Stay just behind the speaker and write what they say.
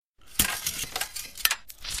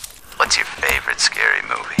favorite scary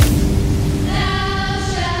movie.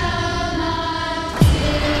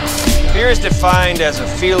 Fear is defined as a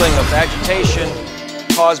feeling of agitation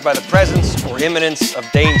caused by the presence or imminence of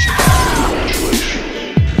danger.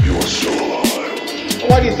 Congratulations, you are still alive.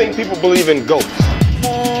 Why do you think people believe in ghosts?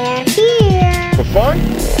 They're here. For fun?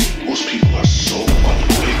 Most people are so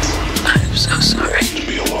ungrateful. I'm so sorry. To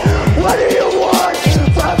be alive. What do you want from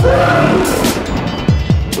me?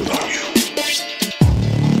 Without you.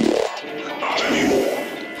 Not anymore.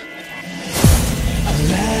 A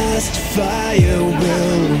last fire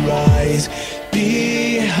will rise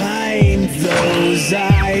behind those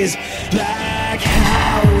eyes. Black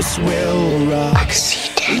house will rock. I see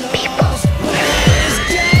dead people.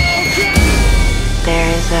 There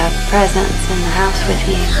is a presence in the house with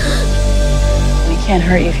you. We can't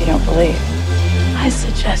hurt you if you don't believe. I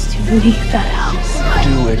suggest you leave that house.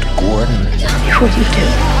 Do it, Gordon. Before you do.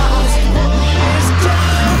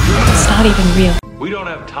 It's not even real. We don't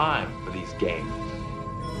have time for these games.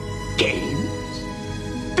 Games?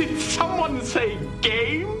 Did someone say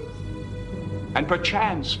games? And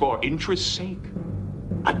perchance for interest's sake,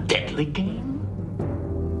 a deadly game?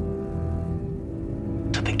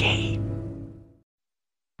 To the game.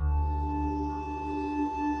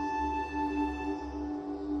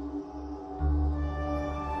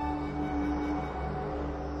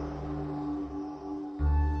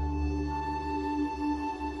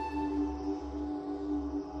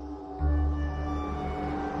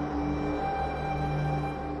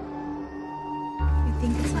 You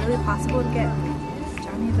think it's really possible to get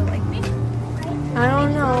Johnny to like me? I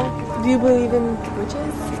don't know. Do you believe in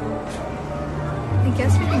witches? I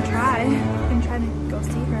guess we can try. We can try to go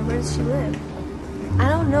see her. Where does she live? I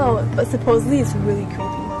don't know, but supposedly it's really creepy.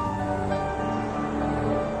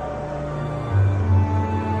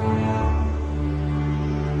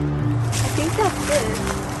 I think that's it.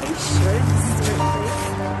 Are you sure this is the right place?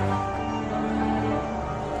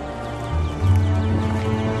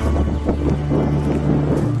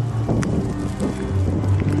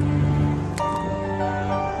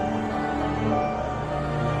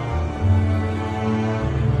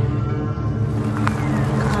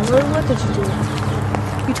 What did you do?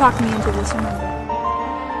 You talked me into this, remember?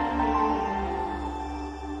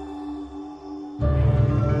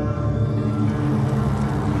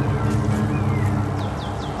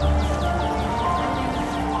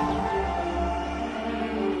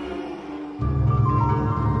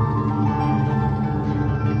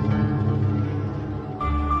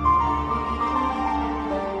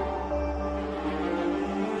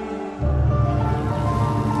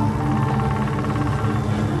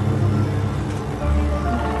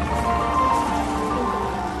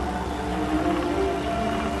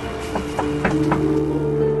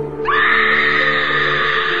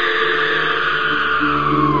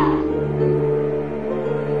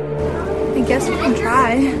 I guess we can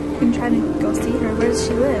try. We can try to go see her. Where does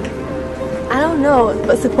she live? I don't know,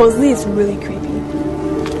 but supposedly it's really creepy.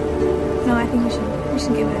 No, I think we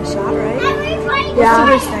should give it a shot, right? Yeah.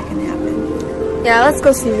 What's the worst that can happen? Yeah, let's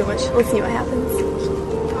go see the witch. Let's see what happens.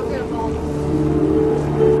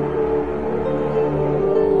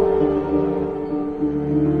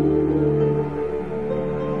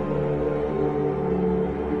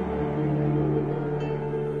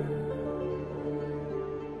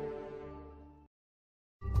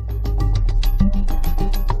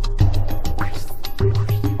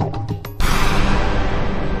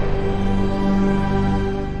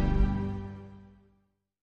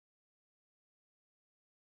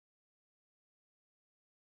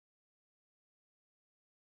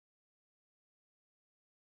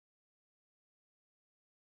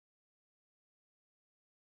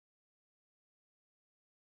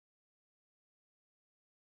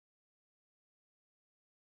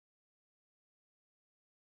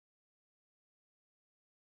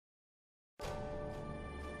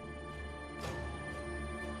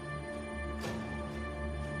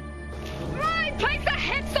 Place a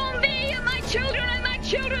hex on thee, and thy children and thy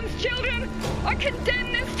children's children, or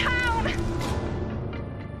condemn this town.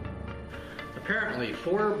 Apparently,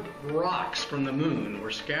 4 rocks from the moon were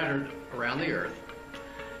scattered around the earth,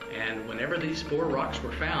 and whenever these 4 rocks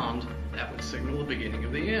were found, that would signal the beginning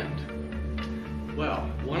of the end. Well,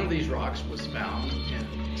 one of these rocks was found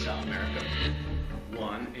in South America,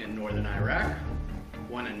 one in northern Iraq,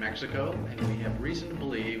 one in Mexico, and we have reason to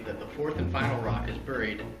believe that the 4th and final rock is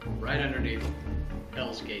buried right underneath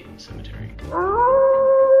Hell's Gate Cemetery.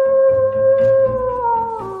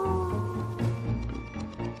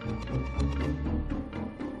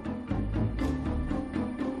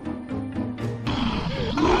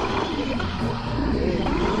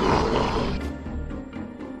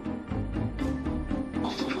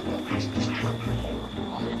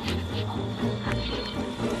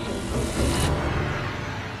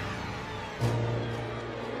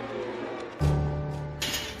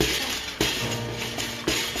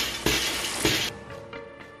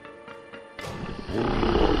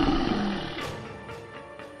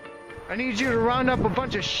 I need you to round up a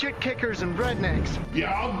bunch of shit kickers and rednecks.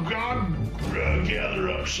 Yeah, I'll gather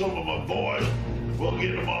up some of my boys. We'll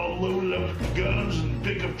get them all loaded up with guns and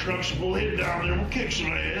pickup trucks, and we'll head down there and we'll kick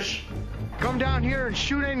some ass. Come down here and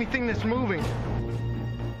shoot anything that's moving.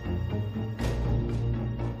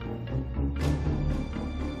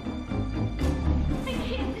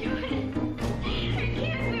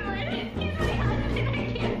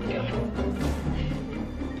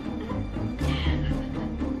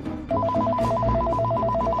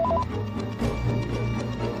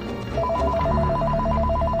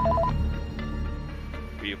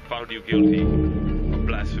 Found you guilty of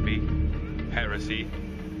blasphemy, heresy,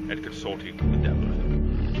 and consorting with the devil.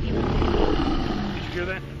 Did you hear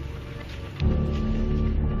that?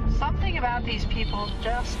 Something about these people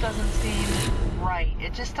just doesn't seem right.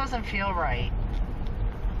 It just doesn't feel right.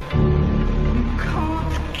 You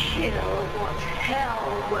can't kill what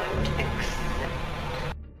hell won't accept.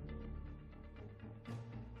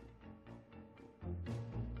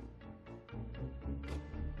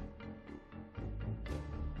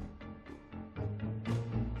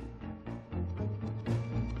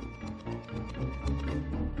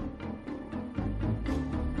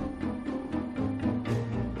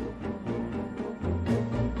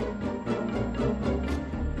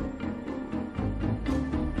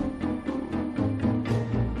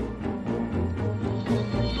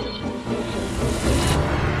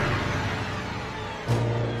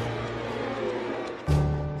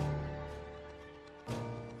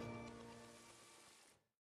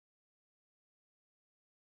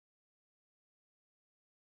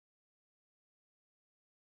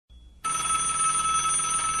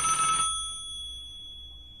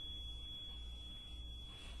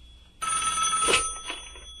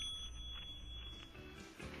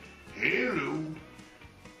 Hello.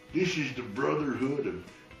 This is the Brotherhood of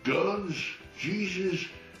Guns, Jesus,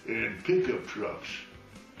 and Pickup Trucks.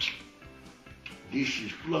 This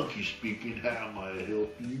is Flunky speaking. How may I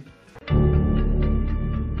help you?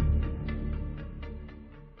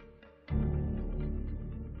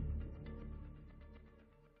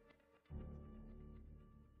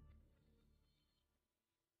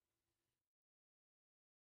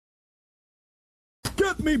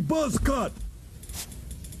 Get me buzz cut!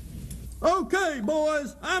 Okay,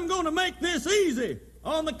 boys, I'm gonna make this easy.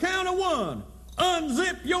 On the count of 1,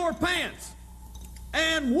 unzip your pants.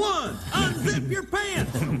 And 1, unzip your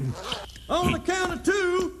pants. On the count of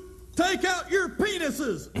 2, take out your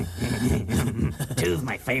penises. 2's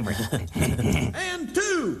my favorite. And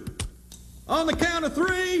 2. On the count of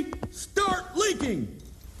 3, start leaking.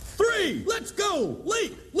 3, let's go.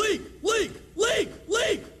 Leak, leak, leak, leak,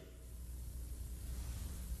 leak.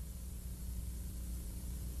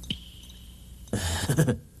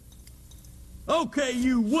 Okay,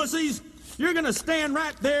 you wussies, you're gonna stand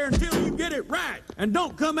right there until you get it right, and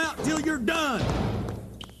don't come out till you're done.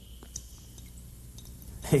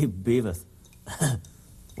 Hey, Beavis.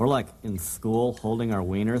 We're like in school holding our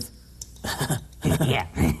wieners. Yeah.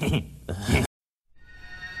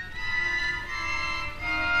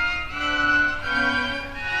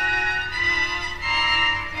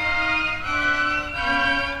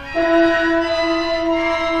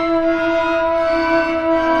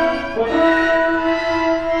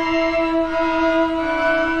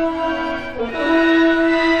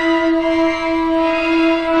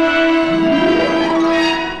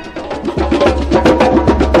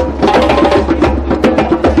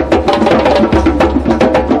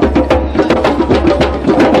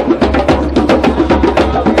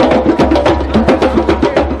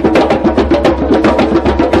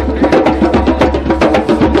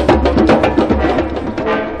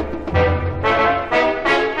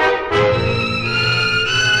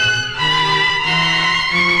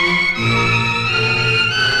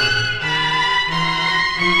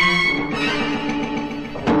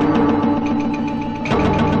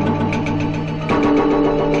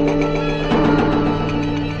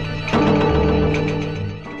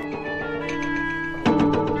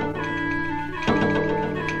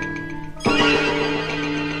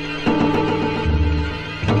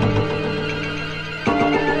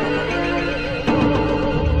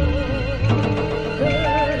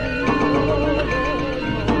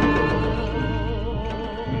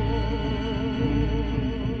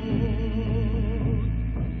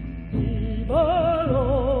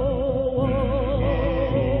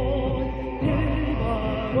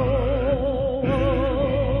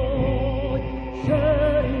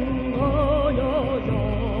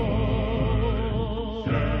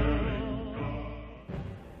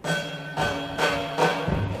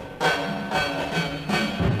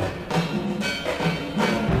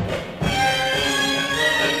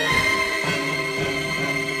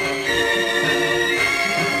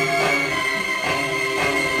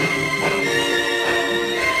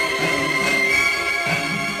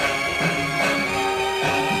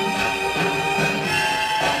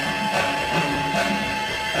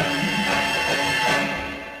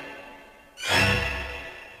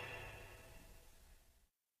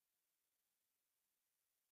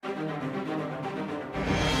 Hey,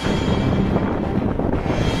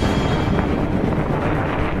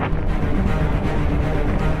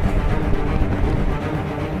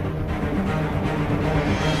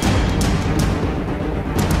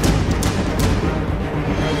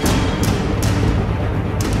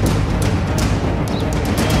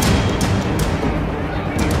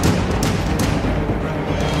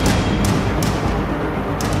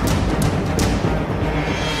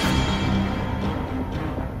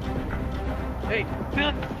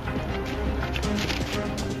 Phil.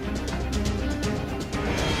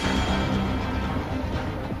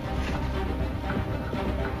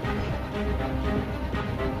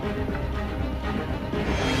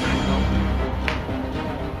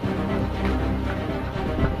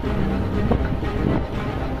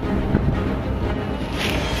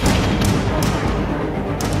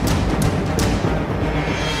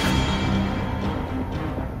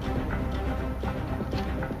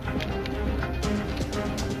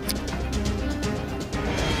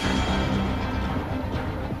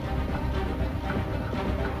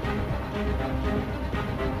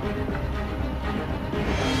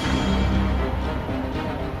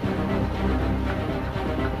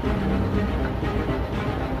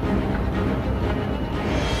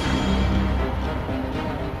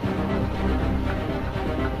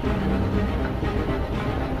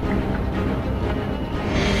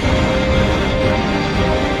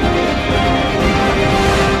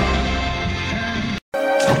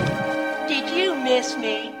 Did you miss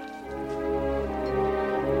me?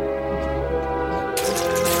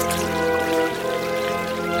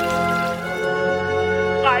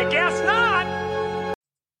 I guess not.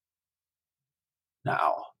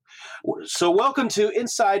 Now, so welcome to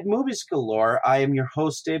Inside Movies Galore. I am your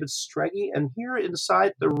host, David Streggy, and here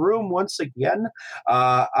inside the room once again,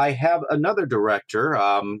 I have another director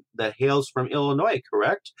that hails from Illinois,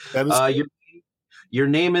 correct? That is your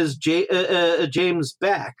name is James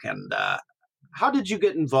Back, and how did you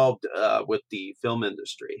get involved with the film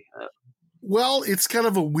industry? Well, it's kind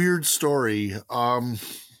of a weird story.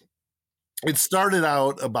 It started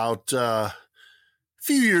out about a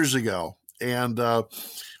few years ago, and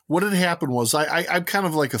what had happened was I'm kind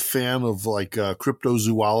of like a fan of like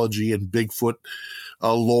cryptozoology and Bigfoot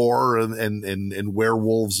lore and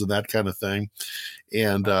werewolves and that kind of thing.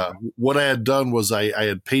 And what I had done was I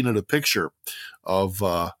had painted a picture of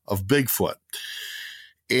Bigfoot,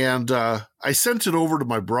 and I sent it over to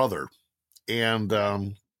my brother,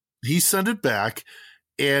 and he sent it back,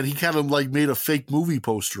 and he kind of like made a fake movie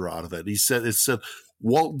poster out of it. It said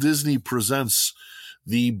Walt Disney presents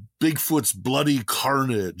the Bigfoot's bloody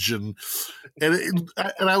carnage, and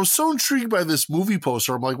I was so intrigued by this movie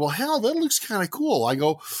poster. I'm like, well, hell, that looks kind of cool. I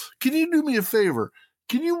go, can you do me a favor?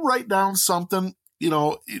 Can you write down something,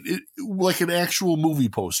 like an actual movie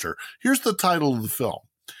poster? Here's the title of the film.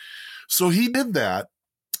 So he did that,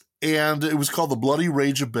 and it was called The Bloody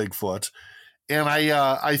Rage of Bigfoot, and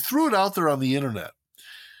I threw it out there on the internet.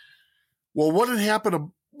 Well, what had happened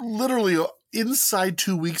literally inside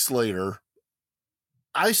 2 weeks later,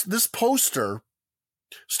 this poster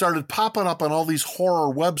started popping up on all these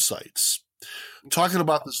horror websites talking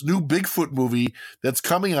about this new Bigfoot movie that's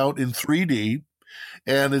coming out in 3D,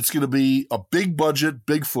 and it's going to be a big budget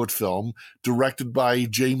Bigfoot film directed by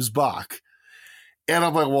James Bach. And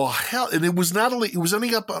I'm like, well, hell, and it was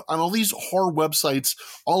ending up on all these horror websites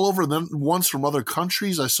all over, and then ones from other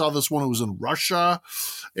countries. I saw this one, it was in Russia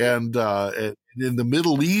and in the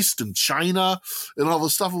Middle East and China and all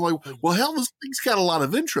this stuff. I'm like, well, hell, this thing's got a lot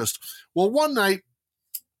of interest. Well, one night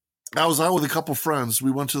I was out with a couple friends.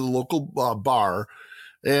 We went to the local bar,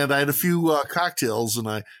 and I had a few cocktails, and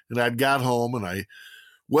I'd got home, and I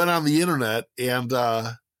went on the internet, and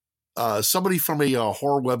somebody from a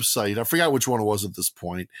horror website, I forgot which one it was at this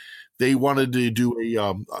point, they wanted to do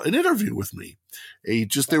an interview with me. They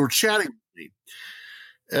were chatting with me.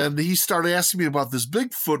 And he started asking me about this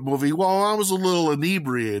Bigfoot movie. Well, I was a little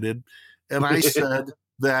inebriated, and I said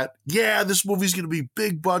that, yeah, this movie's going to be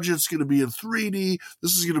big budget. It's going to be in 3D.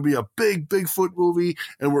 This is going to be a big Bigfoot movie,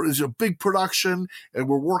 and it's a big production, and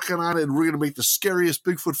we're working on it, and we're going to make the scariest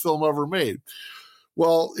Bigfoot film ever made.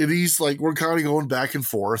 Well, and he's like, we're kind of going back and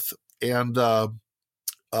forth. And the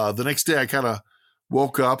next day I kind of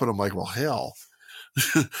woke up, and I'm like, well, hell,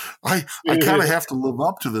 I kind of have to live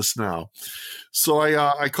up to this now. So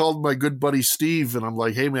I called my good buddy Steve, and I'm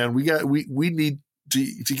like, hey man, we need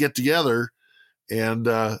to get together and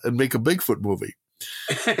make a Bigfoot movie.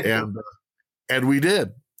 and we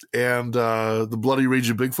did. And The Bloody Rage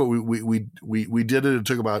of Bigfoot, we did it. It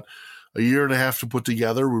took about a year and a half to put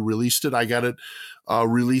together. We released it. I got it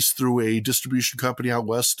released through a distribution company out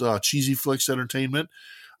west, Cheesy Flicks Entertainment.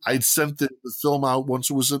 I'd sent the film out once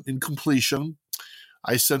it was in completion.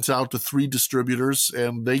 I sent it out to 3 distributors,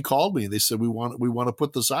 and they called me. They said, we want to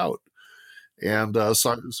put this out. And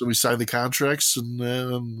so we signed the contracts, and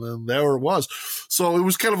there it was. So it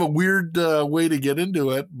was kind of a weird way to get into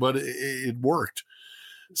it, but it worked.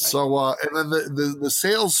 Right. So and then the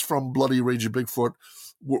sales from Bloody Rage of Bigfoot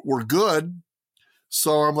were good.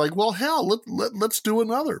 So I'm like, well, hell, let's do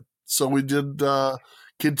another. So we did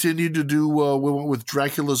continue to do. We went with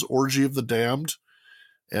Dracula's Orgy of the Damned,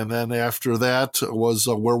 and then after that was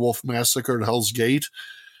Werewolf Massacre at Hell's Gate.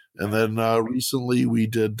 And then recently we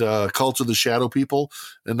did Cult of the Shadow People,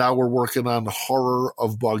 and now we're working on Horror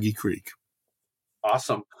of Boggy Creek.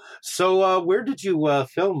 Awesome. So where did you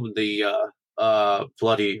film the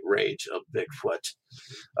Bloody Rage of Bigfoot?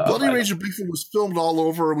 Bloody Rage of Bigfoot was filmed all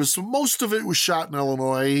over. Most of it was shot in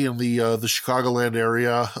Illinois in the Chicagoland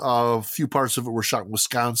area. A few parts of it were shot in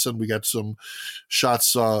Wisconsin. We got some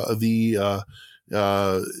shots of the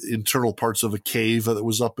internal parts of a cave that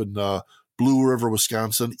was up in Blue River,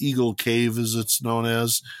 Wisconsin. Eagle Cave, as it's known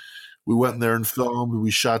as. We went in there and filmed. We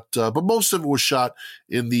shot, but most of it was shot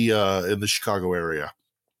in the Chicago area.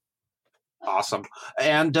 Awesome.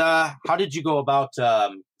 And how did you go about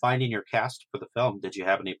finding your cast for the film? Did you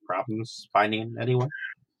have any problems finding anyone?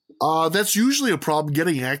 That's usually a problem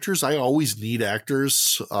getting actors. I always need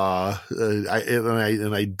actors, I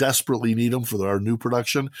desperately need them for our new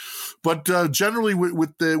production. But generally,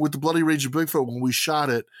 with the Bloody Rage of Bigfoot, when we shot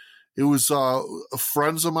it, it was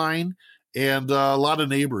friends of mine and a lot of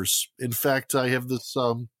neighbors. In fact, I have this.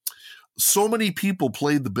 So many people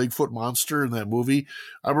played the Bigfoot monster in that movie.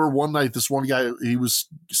 I remember one night, this one guy, he was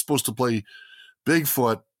supposed to play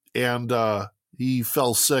Bigfoot, and he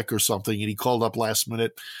fell sick or something, and he called up last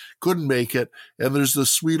minute, couldn't make it. And there's this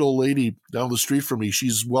sweet old lady down the street from me.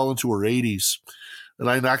 She's well into her 80s. And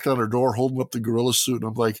I knocked on her door holding up the gorilla suit, and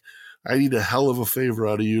I'm like, I need a hell of a favor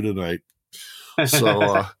out of you tonight.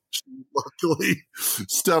 So she luckily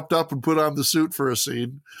stepped up and put on the suit for a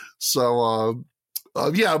scene. So,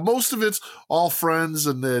 yeah, most of it's all friends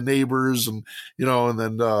and neighbors, and and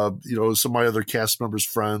then some of my other cast members'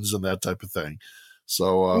 friends and that type of thing.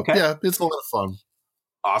 So yeah, it's a lot of fun.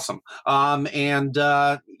 Awesome. And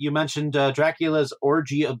you mentioned Dracula's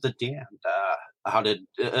Orgy of the Damned. How did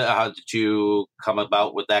you come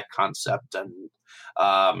about with that concept? And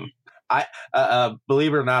I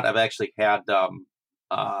believe it or not, I've actually had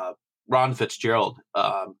Ron Fitzgerald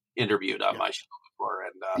interviewed on my show.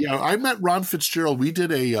 And, I met Ron Fitzgerald. We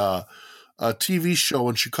did a TV show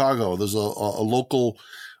in Chicago. There's a local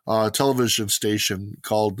television station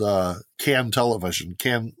called Can Television,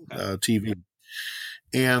 Can TV.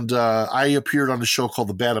 And I appeared on a show called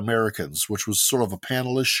The Bad Americans, which was sort of a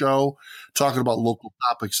panelist show talking about local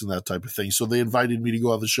topics and that type of thing. So they invited me to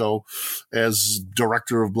go on the show as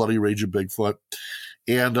director of Bloody Rage of Bigfoot.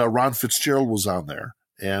 And Ron Fitzgerald was on there.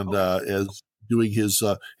 And as doing his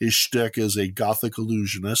shtick as a Gothic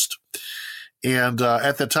illusionist. And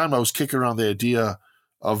at that time, I was kicking around the idea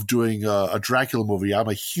of doing a Dracula movie. I'm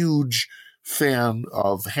a huge fan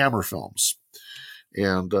of Hammer films.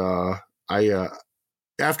 And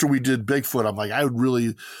after we did Bigfoot, I'm like, I would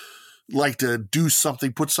really like to do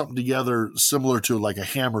something, put something together similar to like a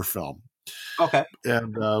Hammer film. Okay.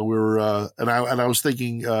 And we were, and I was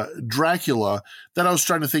thinking Dracula. Then I was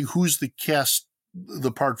trying to think who's the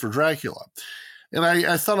part for Dracula. And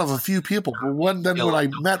I thought of a few people, but when I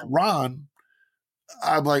met Ron,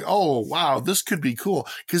 I'm like, oh wow, this could be cool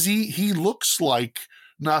because he looks like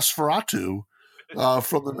Nosferatu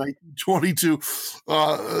from the 1922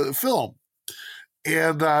 film,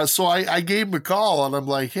 and so I gave him a call and I'm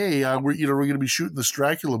like, hey, we're going to be shooting this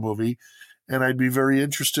Dracula movie, and I'd be very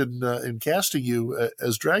interested in casting you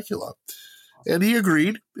as Dracula, and he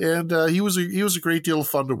agreed, and he was a great deal of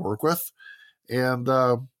fun to work with, and.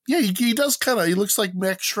 Yeah, he does he looks like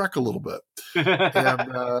Max Schreck a little bit,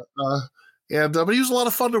 but he was a lot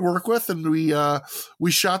of fun to work with, and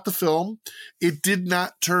we shot the film. It did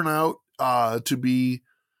not turn out to be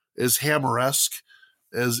as Hammer-esque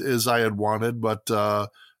as I had wanted, but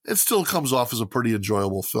it still comes off as a pretty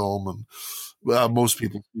enjoyable film, and most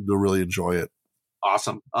people seem to really enjoy it.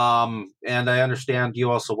 Awesome. And I understand you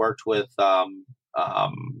also worked with the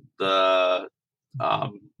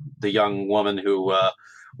young woman who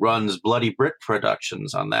runs Bloody Brit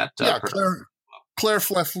Productions on that. Claire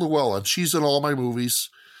Fleff-Llewellyn. She's in all my movies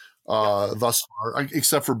thus far,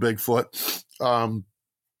 except for Bigfoot.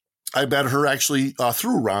 I met her actually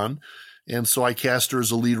through Ron, and so I cast her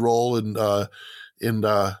as a lead role in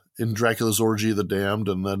Dracula's Orgy of the Damned,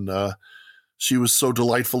 and then she was so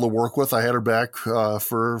delightful to work with. I had her back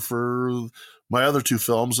for my other 2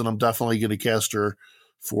 films, and I'm definitely going to cast her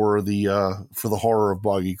for the horror of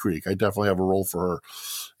Boggy Creek. I definitely have a role for her,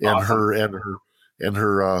 and awesome.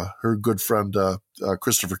 her good friend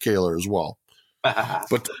Christopher Kaler as well.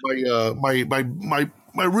 But my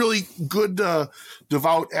really good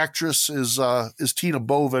devout actress is Tina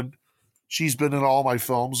Bovin. She's been in all my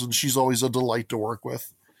films, and she's always a delight to work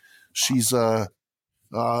with. She's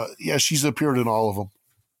she's appeared in all of them.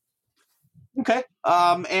 Okay.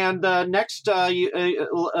 And next,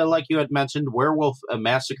 like you had mentioned, Werewolf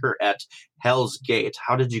Massacre at Hell's Gate.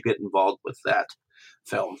 How did you get involved with that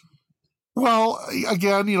film? Well,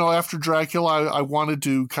 again, after Dracula, I wanted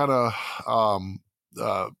to kind of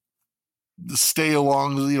stay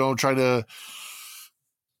along,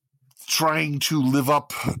 trying to live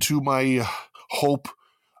up to my hope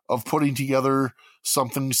of putting together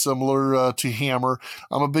something similar to Hammer.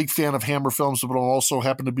 I'm a big fan of Hammer films, but I also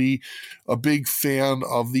happen to be a big fan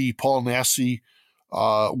of the Paul Nassi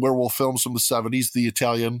werewolf films from the 70s, the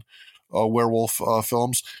Italian werewolf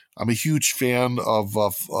films. I'm a huge fan of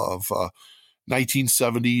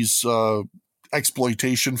 1970s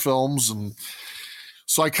exploitation films, and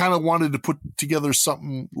so I kind of wanted to put together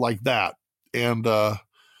something like that. And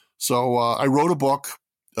so I wrote a book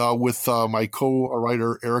with my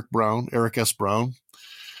co-writer Eric S. Brown,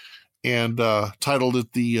 and titled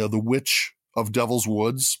it "The Witch of Devil's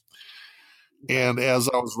Woods." And as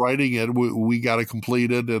I was writing it, we got it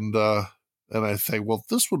completed, and I think, well,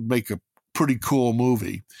 this would make a pretty cool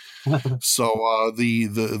movie. So the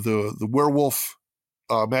Werewolf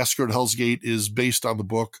Massacre at Hell's Gate is based on the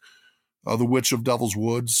book "The Witch of Devil's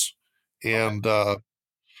Woods," and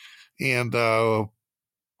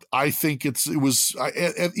I think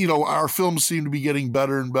our films seem to be getting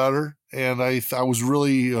better and better, and I was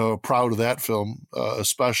really proud of that film,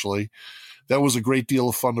 especially. That was a great deal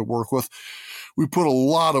of fun to work with. We put a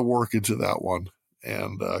lot of work into that one,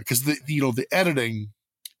 and because the editing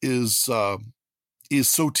is so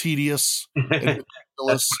tedious and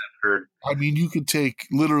ridiculous. I mean, you could take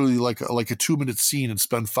literally like a 2-minute scene and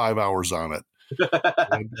spend 5 hours on it.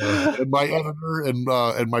 and my editor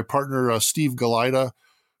and my partner Steve Galida,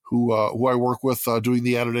 who I work with doing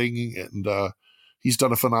the editing, and he's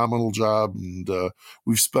done a phenomenal job. And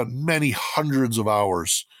we've spent many hundreds of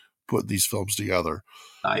hours putting these films together.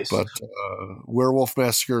 Nice. But Werewolf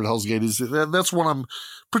Massacre at Hell's Gate that's one I'm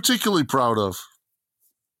particularly proud of.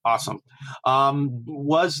 Awesome.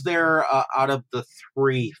 Was there out of the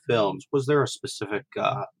 3 films, was there a specific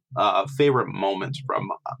favorite moment from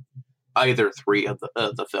either 3 of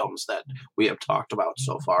the films that we have talked about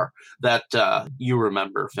so far that you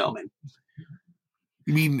remember filming?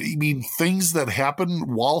 You mean things that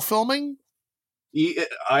happen while filming?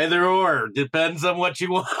 Either or, depends on what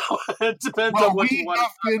you want. It depends on what you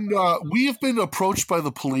want. We have been approached by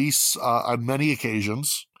the police on many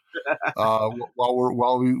occasions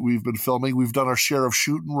while we've been filming. We've done our share of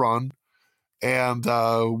shoot and run, and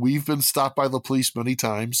we've been stopped by the police many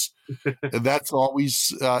times, and that's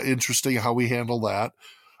always interesting how we handle that.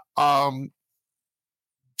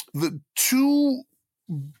 The 2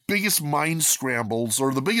 biggest mind scrambles,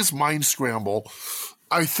 or the biggest mind scramble,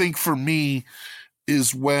 I think for me,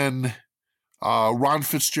 is when Ron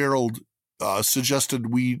Fitzgerald suggested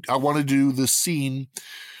I want to do this scene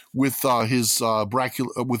with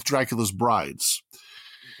with Dracula's brides.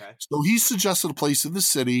 Okay. So he suggested a place in the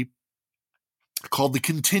city called the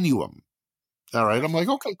Continuum. All right. I'm like,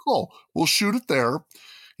 okay, cool. We'll shoot it there.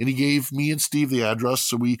 And he gave me and Steve the address.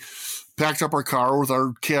 So we packed up our car with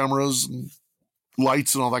our cameras and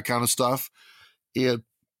lights and all that kind of stuff. And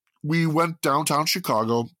we went downtown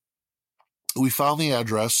Chicago. We found the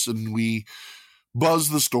address and we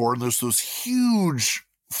buzzed the store. And there's this huge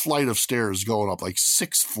flight of stairs going up, like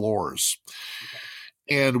 6 floors. Okay.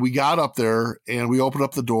 And we got up there and we opened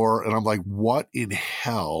up the door, and I'm like, what in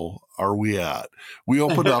hell are we at? We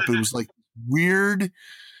opened up, it was like weird.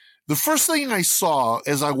 The first thing I saw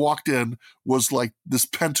as I walked in was like this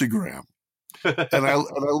pentagram. And I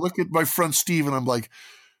look at my friend Steve and I'm like,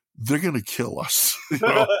 they're going to kill us.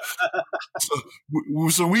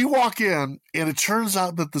 So we walk in, and it turns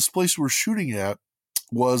out that this place we're shooting at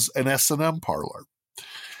was an S&M parlor.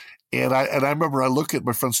 And I remember I look at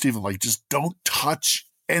my friend Stephen like, just don't touch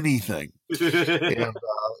anything. And,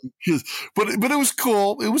 but it was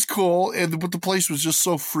cool. It was cool. But the place was just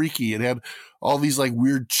so freaky. It had all these like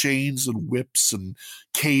weird chains and whips and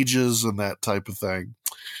cages and that type of thing.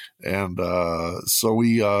 And so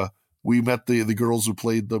we met the girls who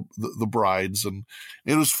played the brides, and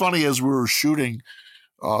it was funny as we were shooting.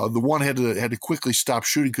 The one had to quickly stop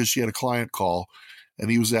shooting because she had a client call.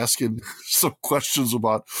 and he was asking some questions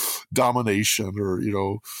about domination or,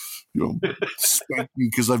 spank me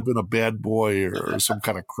because I've been a bad boy or some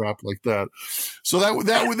kind of crap like that. So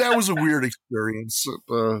that was a weird experience.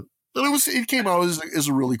 But it came out as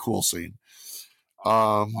a really cool scene.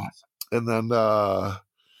 And then,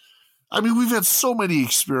 we've had so many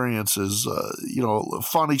experiences,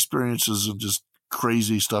 fun experiences and just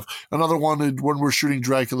crazy stuff. Another one, when we're shooting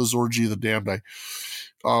Dracula's Orgy of the Damned,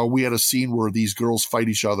 we had a scene where these girls fight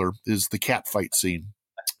each other, is the cat fight scene.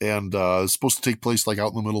 And it's supposed to take place like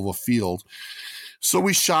out in the middle of a field. So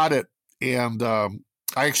we shot it, and I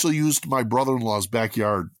actually used my brother-in-law's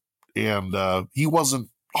backyard, and he wasn't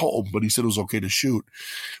home, but he said it was okay to shoot.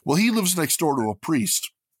 Well, he lives next door to a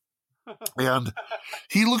priest. And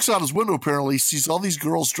he looks out his window, apparently, sees all these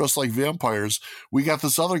girls dressed like vampires. We got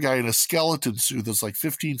this other guy in a skeleton suit that's like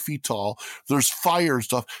 15 feet tall. There's fire and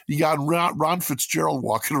stuff. You got Ron Fitzgerald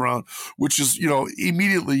walking around, which is,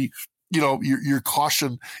 immediately, your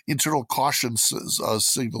internal caution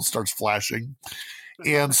signal starts flashing.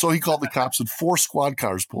 And so he called the cops, and 4 squad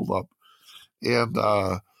cars pulled up. And,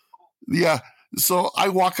 so I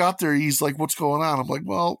walk out there. He's like, "What's going on?" I'm like,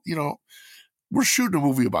 "Well, we're shooting a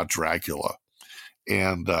movie about Dracula."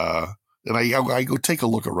 And I go take a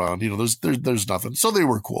look around, there's nothing. So they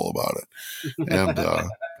were cool about it. And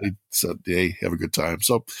they said, "Hey, have a good time."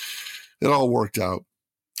 So it all worked out.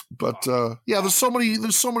 But there's so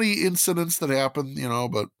many incidents that happen,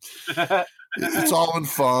 but it's all in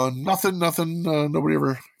fun. Nothing, nobody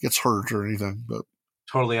ever gets hurt or anything, but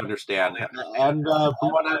totally understand. And from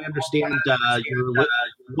what I understand,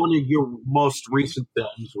 one of your most recent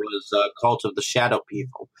films was Cult of the Shadow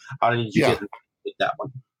People. How did you get with that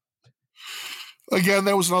one? Again,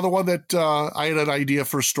 that was another one that I had an idea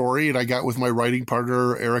for a story, and I got with my writing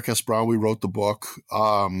partner, Eric S. Brown. We wrote the book.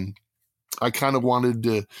 I kind of wanted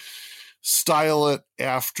to style it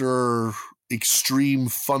after extreme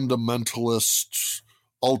fundamentalist,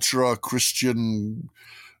 ultra-Christian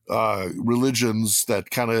religions that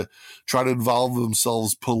kind of try to involve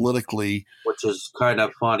themselves politically. Which is kind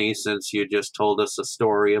of funny, since you just told us a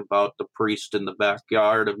story about the priest in the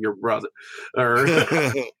backyard of your brother. Well,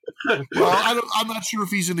 I'm not sure if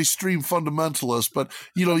he's an extreme fundamentalist, but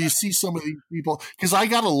you see some of these people, because I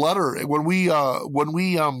got a letter when we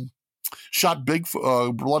shot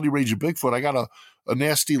Bigfoot, Bloody Rage of Bigfoot. I got a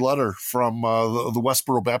nasty letter from the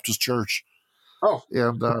Westboro Baptist Church. Oh,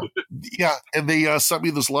 and and they sent me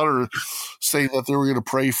this letter saying that they were going to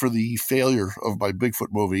pray for the failure of my Bigfoot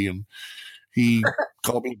movie, and he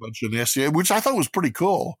called me a bunch of nasty, which I thought was pretty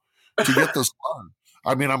cool to get this letter.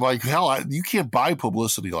 I'm like, hell, you can't buy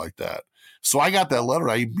publicity like that. So I got that letter.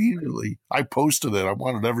 I posted it. I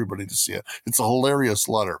wanted everybody to see it. It's a hilarious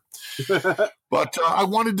letter. But I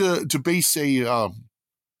wanted to base a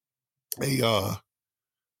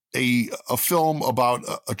film about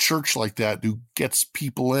a church like that who gets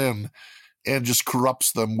people in and just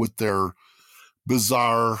corrupts them with their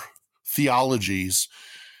bizarre theologies.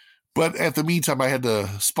 But at the meantime, I had to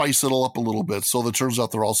spice it all up a little bit. So it turns out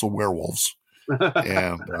they're also werewolves.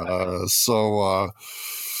 And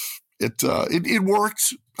it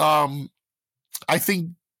worked. I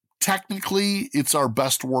think technically it's our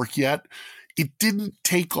best work yet. It didn't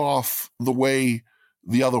take off the way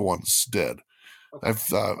the other ones did.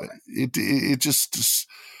 It just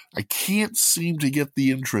I can't seem to get the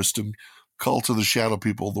interest in Cult of the Shadow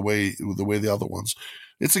People the way the other ones.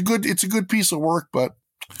 It's a good piece of work, but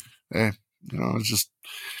it just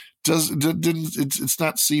it's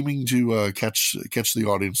not seeming to catch the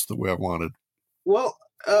audience the way I wanted. Well,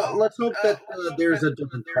 let's hope that there's a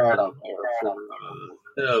different crowd out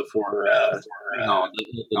there for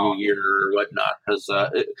the new year or whatnot, because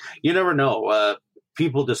you never know.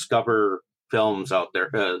 People discover films out there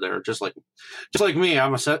that are just like me. I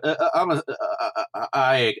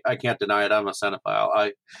can't deny it. I'm a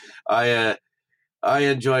cinephile. I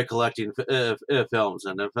enjoy collecting films,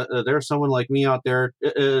 and if there's someone like me out there,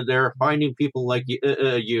 they're finding people like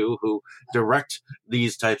you who direct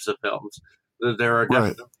these types of films. There are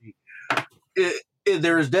definitely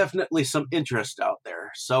there is definitely some interest out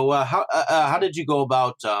there. So how did you go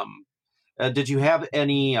about? Did you have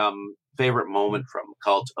any favorite moment from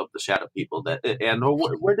Cult of the Shadow People? And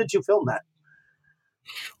where did you film that?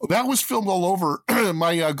 That was filmed all over.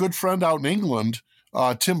 My good friend out in England,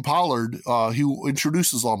 Tim Pollard, who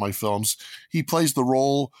introduces all my films, he plays the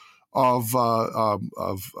role of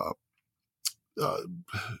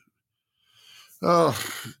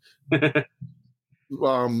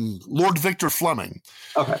Lord Victor Fleming.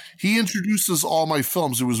 Okay. He introduces all my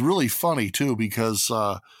films. It was really funny too, because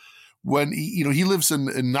when he lives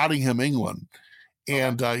in Nottingham, England,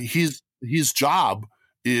 and his his job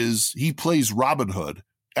is he plays Robin Hood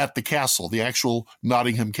at the castle, the actual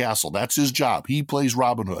Nottingham Castle. That's his job. He plays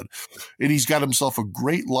Robin Hood, and he's got himself a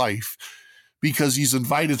great life because he's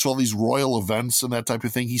invited to all these royal events and that type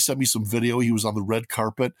of thing. He sent me some video. He was on the red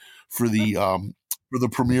carpet for the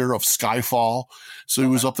premiere of Skyfall. So he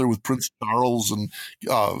was up there with Prince Charles and,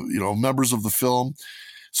 members of the film.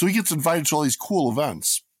 So he gets invited to all these cool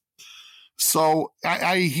events. So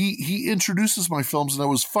he introduces my films, and it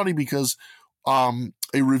was funny because a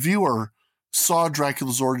reviewer saw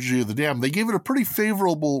Dracula's Orgy of the Damned. They gave it a pretty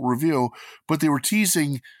favorable review, but they were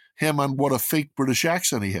teasing him on what a fake British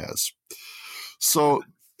accent he has. So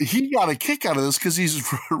he got a kick out of this because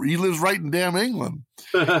he lives right in damn England.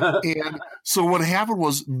 And so what happened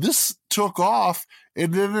was this took off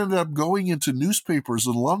and then ended up going into newspapers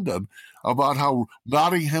in London about how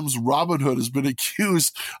Nottingham's Robin Hood has been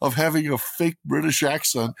accused of having a fake British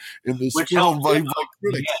accent in this film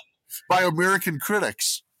by American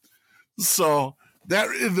critics. So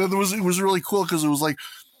it was really cool because it was like,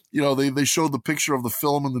 they showed the picture of the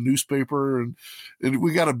film in the newspaper, and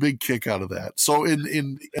we got a big kick out of that. So at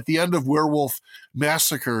the end of Werewolf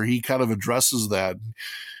Massacre, he kind of addresses that.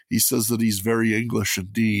 He says that he's very English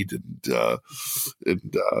indeed,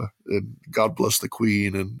 and God bless the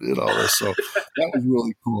Queen and all this. So that was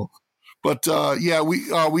really cool. But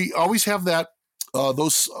we always have that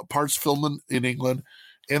those parts filmed in England,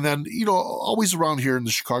 and then always around here in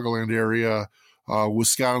the Chicagoland area,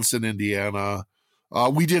 Wisconsin, Indiana.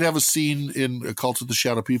 We did have a scene in A Cult of the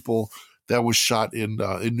Shadow People that was shot in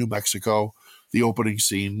New Mexico. The opening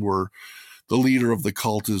scene where the leader of the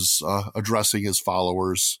cult is addressing his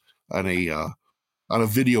followers on a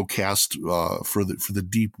video cast for the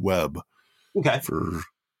deep web. Okay.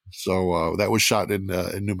 So that was shot in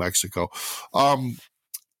New Mexico.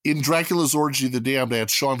 In Dracula's Orgy of the Damned, I had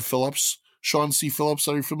Sean C. Phillips.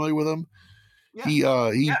 Are you familiar with him?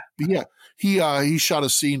 Yeah. He shot a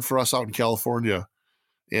scene for us out in California,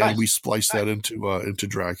 and nice. We spliced that into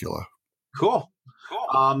Dracula. Cool.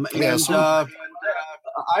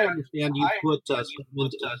 I understand you put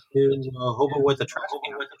Hobo with a Trash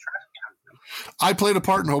Can. I played a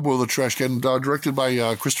part in Hobo with a Trash Can, directed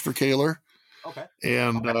by Christopher Kaler. Okay.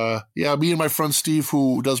 And me and my friend Steve,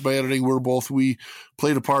 who does my editing, we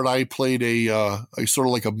played a part. I played a sort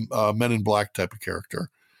of like a Men in Black type of character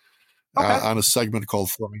on a segment called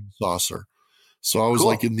Flying Saucer. So I was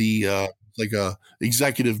like in the like a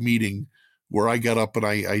executive meeting where I got up and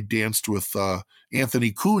I danced with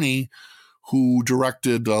Anthony Cooney, who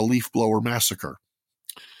directed Leaf Blower Massacre.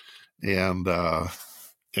 And so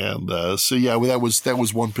that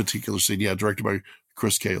was one particular scene. Yeah, directed by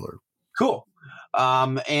Chris Kaler. Cool.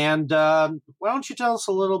 And why don't you tell us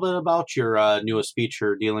a little bit about your newest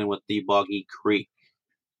feature dealing with the Boggy Creek?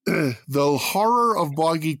 The horror of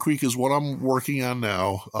Boggy Creek is what I'm working on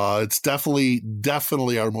now. It's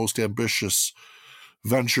definitely our most ambitious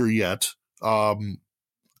venture yet.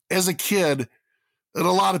 As a kid, and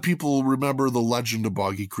a lot of people remember The Legend of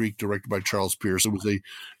Boggy Creek, directed by Charles Pierce. It was a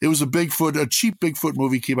cheap Bigfoot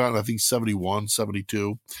movie, came out in I think 71,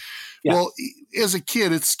 72. Yeah. Well, as a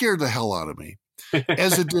kid, it scared the hell out of me,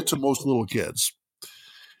 as it did to most little kids.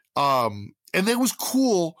 And that was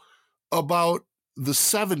cool about the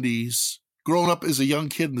 70s, growing up as a young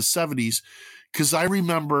kid in the 70s, because I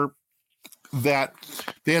remember that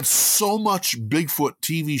they had so much Bigfoot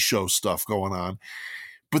TV show stuff going on,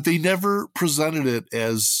 but they never presented it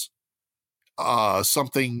as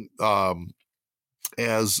something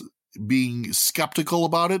as being skeptical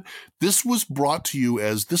about it. This was brought to you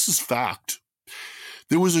as this is fact.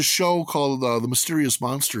 There was a show called The Mysterious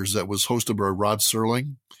Monsters that was hosted by Rod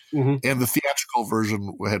Serling, and the theatrical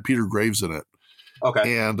version had Peter Graves in it.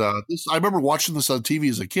 Okay. And I remember watching this on TV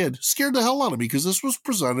as a kid, scared the hell out of me because this was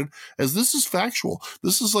presented as this is factual.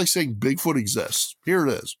 This is like saying Bigfoot exists. Here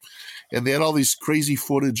it is. And they had all these crazy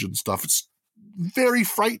footage and stuff. It's very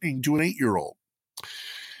frightening to an 8-year-old.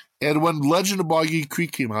 And when Legend of Boggy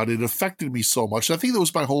Creek came out, it affected me so much. I think that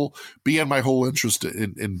was began my whole interest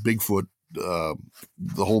in Bigfoot, the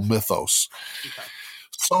whole mythos. Okay.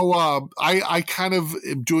 So I kind of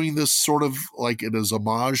am doing this sort of like it is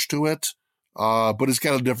homage to it. But it's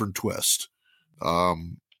got a different twist.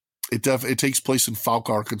 It takes place in Fouke,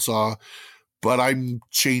 Arkansas, but I'm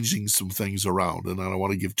changing some things around, and I don't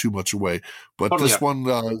want to give too much away. But this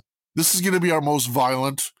is going to be our most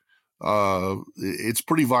violent. It's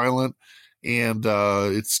pretty violent, and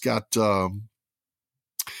it's got the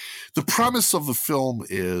premise of the film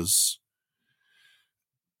is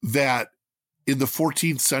that in the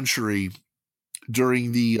 14th century,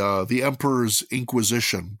 during the Emperor's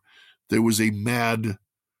Inquisition, there was a mad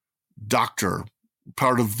doctor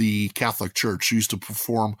part of the Catholic Church. He used to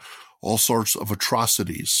perform all sorts of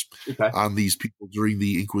atrocities on these people during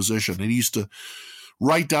the Inquisition. And he used to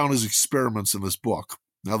write down his experiments in this book.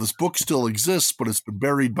 Now, this book still exists, but it's been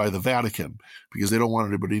buried by the Vatican because they don't want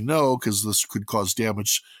anybody to know, because this could cause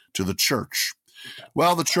damage to the church.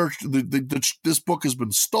 Well, the church, this book has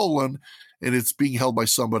been stolen, and it's being held by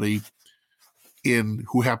somebody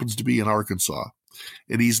who happens to be in Arkansas.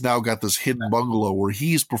 And he's now got this hidden bungalow where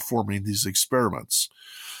he's performing these experiments.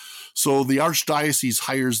 So the archdiocese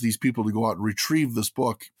hires these people to go out and retrieve this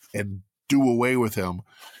book and do away with him.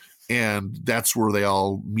 And that's where they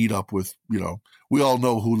all meet up with, we all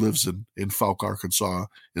know who lives in Fouke, Arkansas,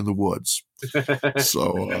 in the woods.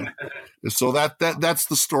 So that's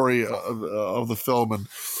the story of the film, and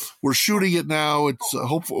we're shooting it now. It's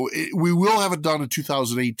hopeful we will have it done in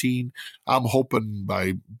 2018. I'm hoping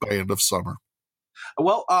by end of summer.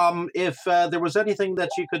 Well, if there was anything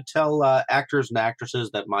that you could tell actors and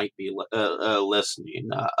actresses that might be listening,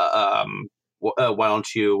 why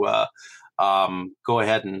don't you go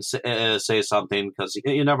ahead and say something, because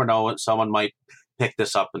you never know, someone might pick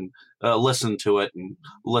this up and listen to it and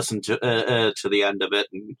listen to the end of it.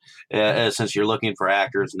 And since you're looking for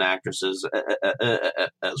actors and actresses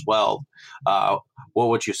as well, what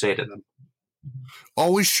would you say to them?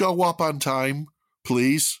 Always show up on time,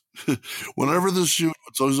 please. Whenever the shoot,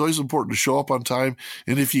 it's always important to show up on time.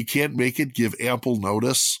 And if you can't make it, give ample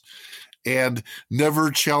notice. And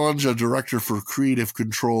never challenge a director for creative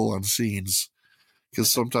control on scenes,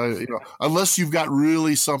 because sometimes, unless you've got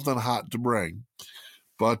really something hot to bring.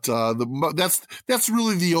 But that's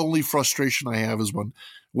really the only frustration I have, is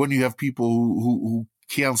when you have people who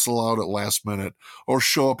cancel out at last minute or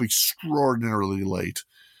show up extraordinarily late.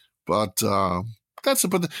 But that's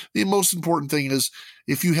it. But the most important thing is,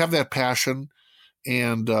 if you have that passion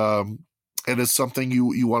and it's something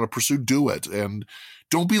you want to pursue, do it. And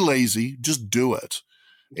don't be lazy, just do it.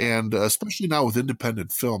 And especially now with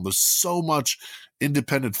independent film, there's so much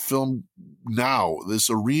independent film now. This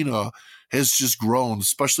arena has just grown,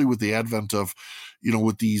 especially with the advent of,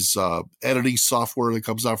 with these editing software that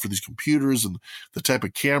comes out for these computers, and the type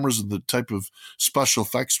of cameras and the type of special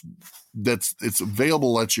effects it's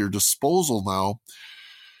available at your disposal now,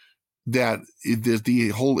 that the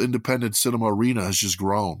whole independent cinema arena has just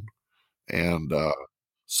grown. And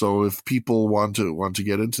so if people want to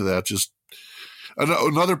get into that, just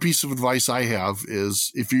another piece of advice I have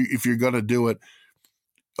is, if you're going to do it,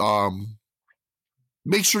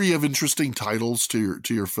 make sure you have interesting titles to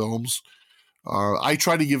your films. I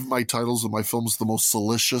try to give my titles of my films the most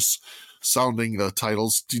salacious sounding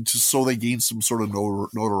titles, so they gain some sort of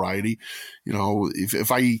notoriety. If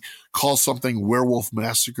I call something Werewolf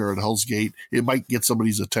Massacre at Hell's Gate, it might get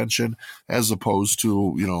somebody's attention, as opposed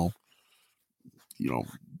to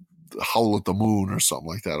Howl at the Moon or something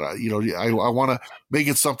like that. I want to make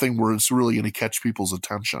it something where it's really going to catch people's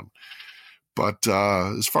attention. But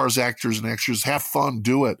as far as actors and actresses, have fun,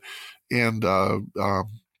 do it, and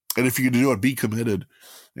if you're going to do it, be committed,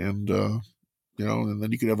 and and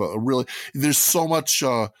then you can have a really. There's so much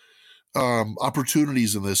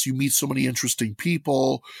opportunities in this. You meet so many interesting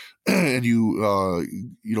people, and you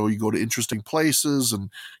go to interesting places and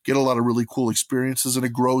get a lot of really cool experiences, and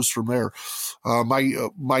it grows from there.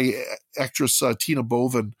 My actress Tina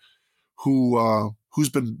Bovin, who's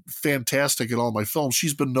been fantastic in all my films,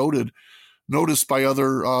 she's been noticed by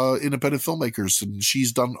other independent filmmakers, and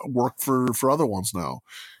she's done work for other ones now,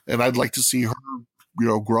 and I'd like to see her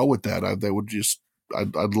grow with that. I'd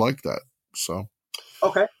like that. So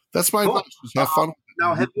okay, that's my advice. Have fun.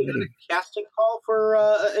 Now, have you done a casting call for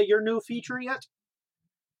your new feature yet?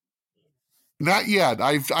 Not yet.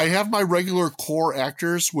 I have my regular core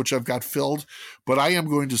actors, which I've got filled, but I am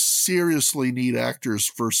going to seriously need actors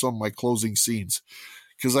for some of my closing scenes,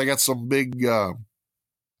 because I got some big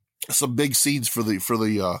scenes for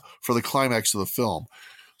the climax of the film.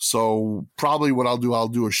 So probably what I'll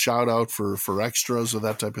do a shout out for extras or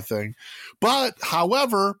that type of thing. But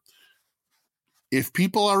however, if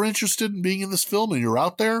people are interested in being in this film and you're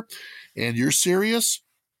out there and you're serious,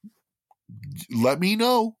 let me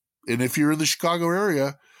know. And if you're in the Chicago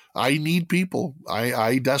area, I need people.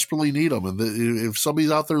 I desperately need them. And if somebody's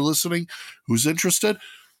out there listening who's interested,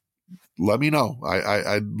 let me know.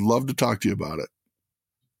 I'd love to talk to you about it.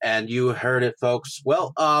 And you heard it, folks.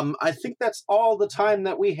 Well, I think that's all the time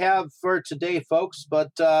that we have for today, folks. But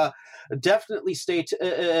definitely stay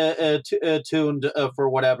tuned for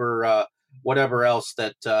whatever else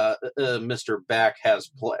that Mr. Back has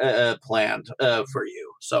planned for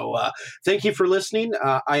you. So thank you for listening.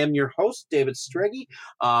 I am your host, David Strege.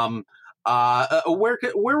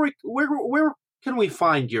 Where can we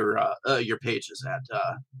find your pages at?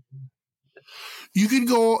 You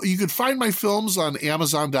can find my films on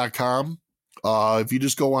Amazon.com. If you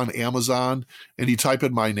just go on Amazon and you type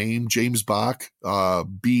in my name, James Bach,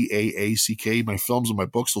 Baack, my films and my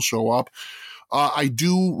books will show up. I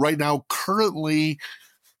do right now, currently,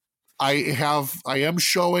 I am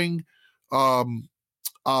showing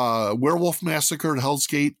Werewolf Massacre at Hell's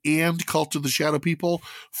Gate and Cult of the Shadow People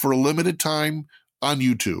for a limited time on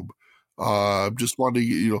YouTube. Just wanted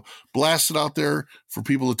to, blast it out there for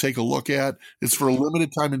people to take a look at. It's for a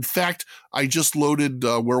limited time. In fact, I just loaded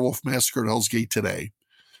Werewolf Massacre at Hell's Gate today.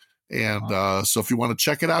 And so if you want to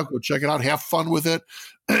check it out, go check it out. Have fun with it.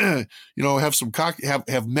 Have some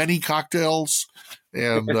have many cocktails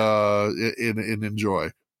and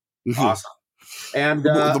enjoy. Awesome. And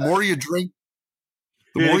the more you drink,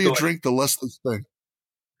 the less this thing.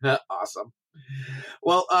 Awesome.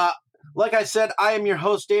 Well, like I said, I am your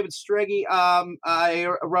host, David Strege. I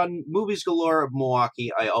run Movies Galore of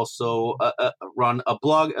Milwaukee. I also run a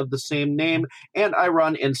blog of the same name, and I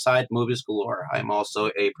run Inside Movies Galore. I'm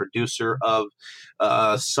also a producer of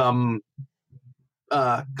some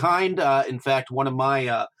kind. In fact, one of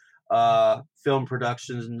my film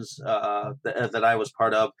productions that I was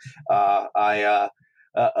part of, I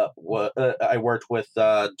worked with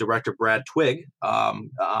director Brad Twigg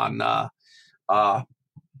on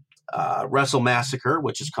Wrestle Massacre,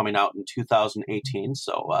 which is coming out in 2018.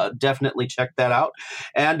 So definitely check that out.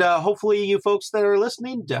 And hopefully you folks that are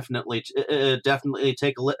listening, definitely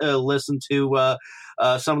take a listen to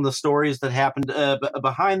some of the stories that happened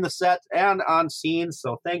behind the set and on scene.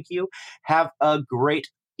 So thank you. Have a great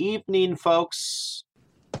evening, folks.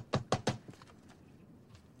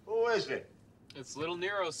 Who is it? It's Little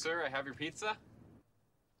Nero, sir. I have your pizza.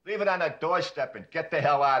 Leave it on the doorstep and get the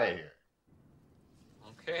hell out of here.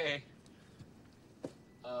 Okay.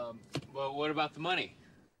 Well, what about the money?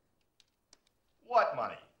 What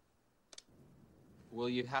money? Well,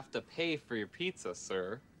 you'd have to pay for your pizza,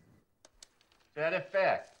 sir. Is that a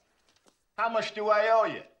fact? How much do I owe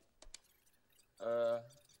you?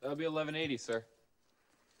 That'll be $11.80, sir.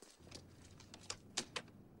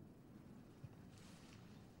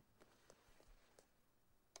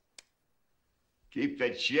 Keep the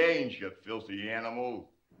change, you filthy animal.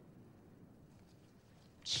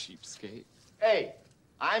 Cheapskate. Hey,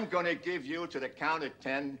 I'm gonna give you to the count of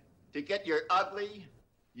 10 to get your ugly,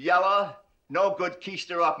 yellow, no good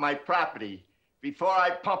keister off my property before I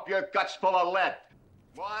pump your guts full of lead.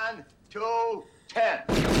 1, 2, 10.